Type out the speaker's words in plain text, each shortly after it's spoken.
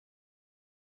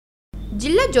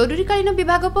जिला जरूरीकालीन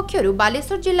विभाग पक्षरु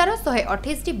बालेश्वर जिलार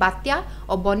 128 बात्या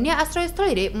और बन्या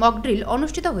आश्रयस्थल में मॉकड्रिल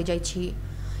अनुष्ठित हो जाइछि।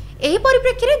 एही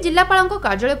परिप्रेक्षी में जिलापाल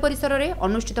कार्यालय परिसर में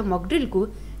अनुष्ठित मॉकड्रिल को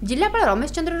जिलापाल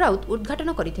रमेश चंद्र राउत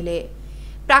उद्घाटन करथिले।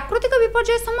 प्राकृतिक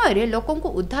विपर्यय समय लोकों को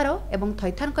उद्धार एवं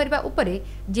थैथान करने उपरे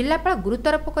जिलापाल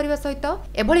गुरुत्वारोप करने सहित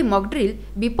एभली मॉकड्रिल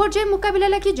विपर्यय मुकाबिला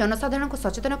लगी जनसाधारण को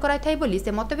सचेतन कराइथाय बोली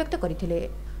से मत व्यक्त करथिले।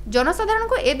 जनसाधारण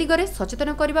को ए दिगरे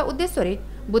सचेतन करने उद्देश्य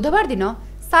बुधवार दिन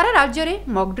सारा राज्य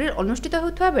में मॉकड्रिल अनुष्ठित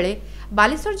होता बेले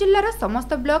बालेश्वर जिलार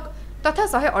समस्त ब्लॉक तथा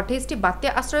 128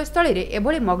 बात्या आश्रयस्थल में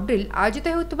एभली मॉकड्रिल आयोजित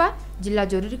होता जिला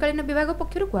जरूरीकालीन विभाग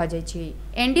पक्षर कहुଯାଇଛି।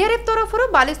 एनडीआरएफ तरफ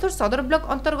बालेश्वर सदर ब्लॉक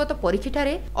अंतर्गत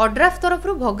परीक्षाठारे, ओड्राफ तरफ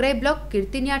भोगराई ब्लॉक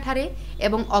कीर्तिनिया ठारे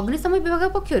एवं अग्निशम विभाग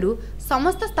पक्षर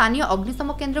समस्त स्थानीय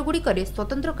अग्निशम केन्द्र गुड़िक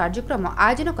स्वतंत्र कार्यक्रम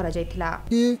आयोजन करा जायथिला।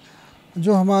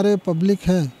 जो हमारे पब्लिक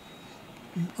है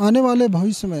आने वाले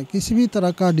भविष्य में किसी भी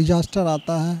तरह का डिजास्टर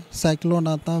आता है, साइक्लोन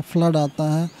आता है, फ्लड आता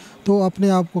है, तो अपने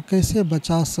आप को कैसे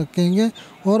बचा सकेंगे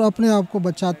और अपने आप को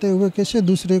बचाते हुए कैसे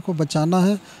दूसरे को बचाना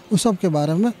है उस सब के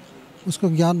बारे में उसको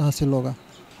ज्ञान हासिल होगा।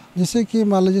 जैसे कि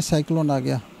मान लीजिए साइक्लोन आ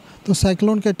गया तो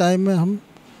साइक्लोन के टाइम में हम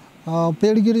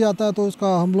पेड़ गिर जाता है तो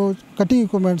उसका हम लोग कटिंग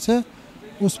इक्विपमेंट से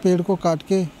उस पेड़ को काट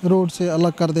के रोड से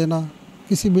अलग कर देना।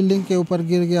 किसी बिल्डिंग के ऊपर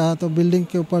गिर गया है तो बिल्डिंग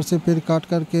के ऊपर से पेड़ काट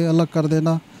करके अलग कर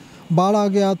देना। बाढ़ आ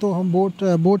गया तो हम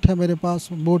बोट है मेरे पास,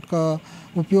 बोट का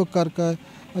उपयोग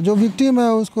करके जो विक्टिम है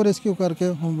उसको रेस्क्यू करके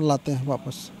हम लाते हैं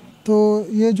वापस। तो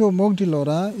ये जो मॉक ड्रिल हो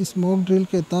रहा है, इस मॉक ड्रिल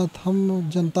के तहत हम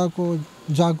जनता को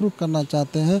जागरूक करना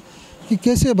चाहते हैं कि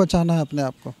कैसे बचाना है अपने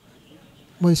आप को।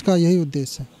 वो इसका यही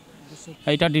उद्देश्य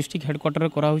है। यहाँ डिस्ट्रिक्ट हेडक्वार्टर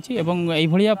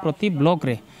करा प्रति ब्लॉक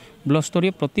रे ब्लॉक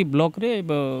स्तरीय प्रति ब्लॉक रे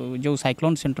जो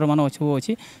साइक्लोन सेंटर मान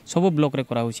अच्छी सब ब्लॉक रे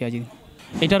करा आज।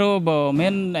 एटार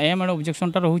मेन एम एंड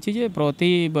ऑब्जेक्शनटा रोचे जे प्रति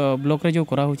ब्लॉक रे जो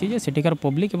करा होची जे सेटिकार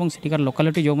पब्लिक एवं सेटिकार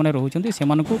लोकालिटी जो माने रोचंती से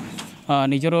मानको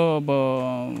निजर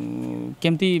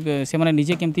केमती से माने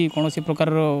निजे केमती कोनोसी प्रकार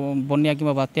बन्या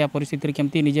किबा बात्या परिस्थिति रे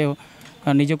केमती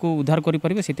निजे को उद्धार करि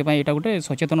परिबे सेते पय एटा गोटे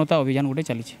सचेतनता अभियान गोटे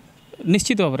चली।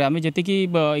 निश्चित भाव में आम जी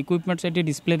इक्विपमेंट्स ये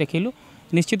डिस्प्ले देखलु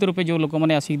निश्चित रूपे जो लोक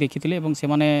मैंने आसिक देखी से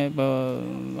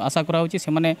आशा करा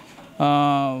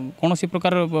कौन सी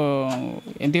प्रकार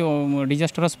एमती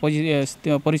डिजास्टरस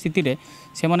परिस्थिति रे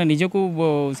से माने निजको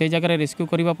से जगह रेस्क्यू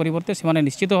करने परिवर्ते से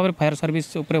निश्चित भाव में फायर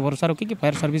सर्विस उपर भरोसा रखिक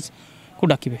फायर सर्विस को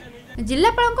डाकिबे।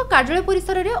 जिलापाल कार्यालय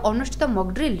परिसर में अनुष्ठित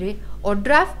मॉकड्रिल रे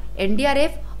ओड्राफ,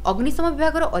 एनडीआरएफ, अग्निशम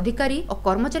विभाग अधिकारी और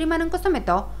कर्मचारी मानक समेत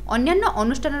अन्यान्य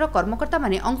अनुष्ठान कर्मकर्ता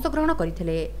माने अंशग्रहण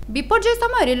करथिले। विपर्यय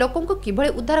समय लोकों को किभଳି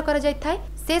उद्धार करा जाय थाए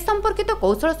से संपर्कित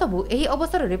कौशल सबु एही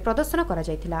अवसर रे प्रदर्शन करा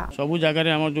जायथिला। सबु जगह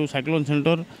रे हमर जो साइक्लोन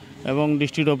सेंटर एवं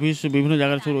डिस्ट्रिक्ट ऑफिस विभिन्न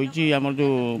जगह सब रही हमर जो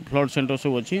फ्लड सेंटर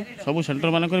सब अच्छी सब सेंटर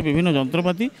मानक विभिन्न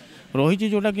जंत्रपाति रही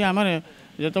जोटा कि आम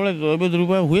जो द्रव्य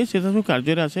दुर्व्यवहार हुए से सब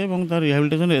कार्य आसे और तार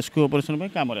रिहाबिलिटेशन रेस्क्यू ऑपरेशन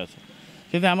कम आसे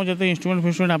से आम जो इंस्ट्रुमेंट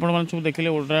फिस्ट्रुमेंट आप सब देखिले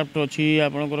ओड्राफ्ट अच्छी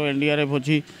आपंकर एनडीआरएफ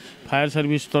अच्छी फायर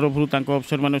सर्विस तरफ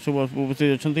अफसर मैंने सब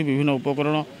उपस्थित अच्छा विभिन्न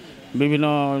उपकरण विभिन्न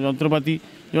जंत्रपाति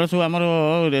जो सब आम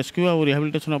रेस्क्यू और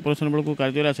रिहाबिलिटेशन ऑपरेशन बेलू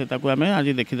कार्य आसे आम आज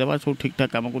देखीदे सब ठीक ठाक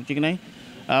कम कर ना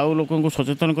आउ लोक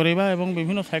सचेतन करवा और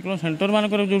विभिन्न साइक्लोन सेंटर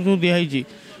मानक जो दिखाई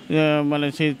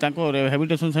माने से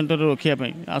रिहाबिलिटेशन सेंटर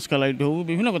रखापी आस्का लाइट हो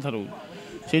विभिन्न कथा रो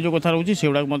से जो कथा रोचे से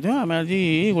गुड़ाक आम आज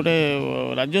गोटे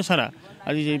राज्य सारा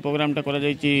आज ये प्रोग्रामटा करा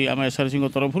आम एसआरसी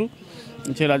तरफ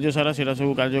से राज्य सारा से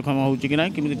सब कार्यक्षम होची कि ना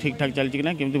केमी ठीक ठाक चलती कि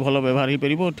ना केमी भल व्यवहार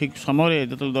हो पार ठीक समय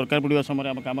जो दरकार पड़ा समय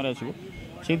आम कम आसो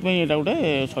से गोटे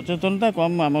सचेतनता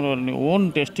कम आम ओन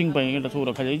टेस्टिंग सब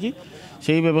रखा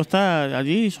से व्यवस्था आज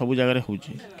सब जगह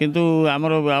होकिंतु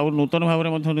आमर आ नूतन भाव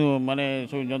में माने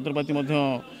सब जंत्रपाति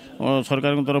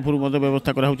सरकार तरफ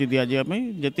व्यवस्था करा दि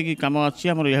जी कम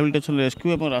आम रिहाबिलिटेशन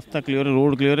रेस्क्यू और रास्ता क्लीयर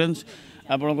रोड क्लीयरेंस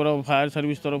आपणकर फायर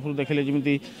सर्विस तरफ देखले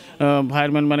जमी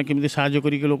फायरमैन मैंने केमी साहाय्य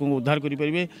करके लोक उद्धार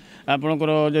करेंगे आपणकर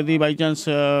जदि बाई चान्स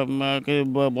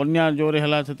बन्या जोर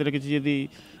है से किसी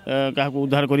क्या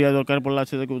उद्धार करने दरकार पड़ा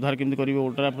से उद्धार केमी करेंगे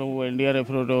ओड्राफ एनडीआरएफ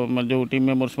जो टीम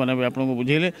मेम्बर्स मैंने आपको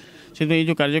बुझेले से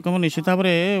जो कार्यक्रम निश्चित भाव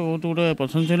में बहुत गोटे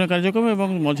प्रशंसनीय कार्यक्रम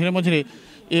और मझे मझे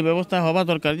ये व्यवस्था हवा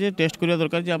दरकार जे टेस्ट करवा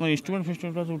दरकार जे आम इंस्ट्रुमेंट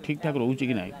फिस्ट्रुमेंट सब ठीक ठाक रोचे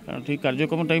कि ना कारण ठीक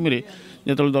कार्यक्रम टाइम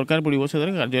जो दरकार पड़ो से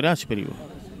कार्य आसपर।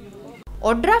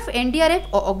 ओड्राफ,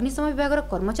 एनडीआरएफ और अग्निशम विभाग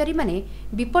कर्मचारी माने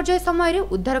विपर्यय समय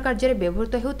उद्धार कार्य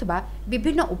व्यवहृत होउथबा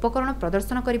विभिन्न उपकरण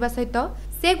प्रदर्शन करने सहित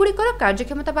से गुड़िकर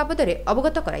कार्यक्षमता बाबद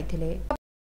अवगत कराइथिले।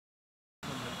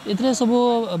 इतने सब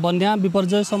बन्या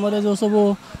विपर्यय समय जो सब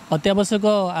अत्यावश्यक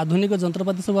आधुनिक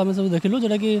जंत्रपाति सब आम सब देखिलु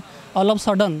जोटा कि ऑल ऑफ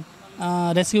सडन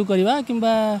रेस्क्यू करवा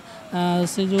किंबा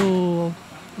से जो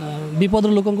विपद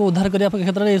लोक उद्धार करने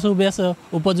क्षेत्र में यह बेस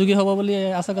उपयोगी हम बोली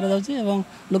आशा करा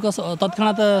लोक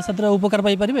तत्क्षणात से उपकार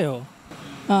पाई पारे।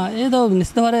 हाँ ये तो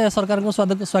निश्चित भाव सरकार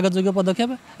स्वागत योग्य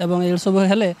पदक्षेप एवं ये सब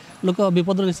हेले लोक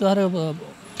विपद निश्चित भाव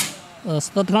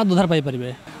तत्काल उद्धार पाइपर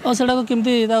और सेटा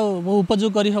केमती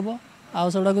उपयोग करहब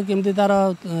आउटा केमती तार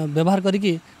व्यवहार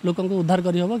करी लोक उद्धार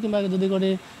करहब कि जदि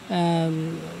गोटे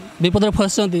विपद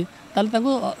फसी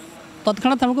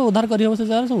तत्काल उद्धार करहब से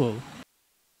जगह सब।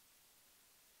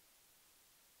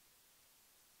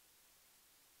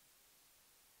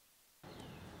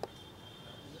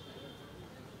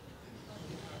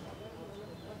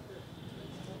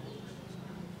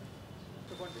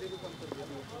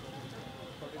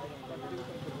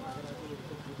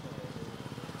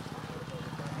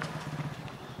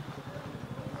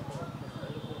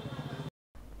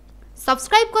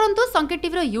 सब्सक्राइब करंतु संकेत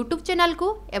टीवी यूट्यूब चैनल को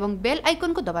एवं बेल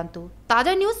आइकन को दबांतु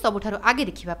ताजा न्यूज़ सबुठारु आगे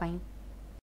देखिबा पाई।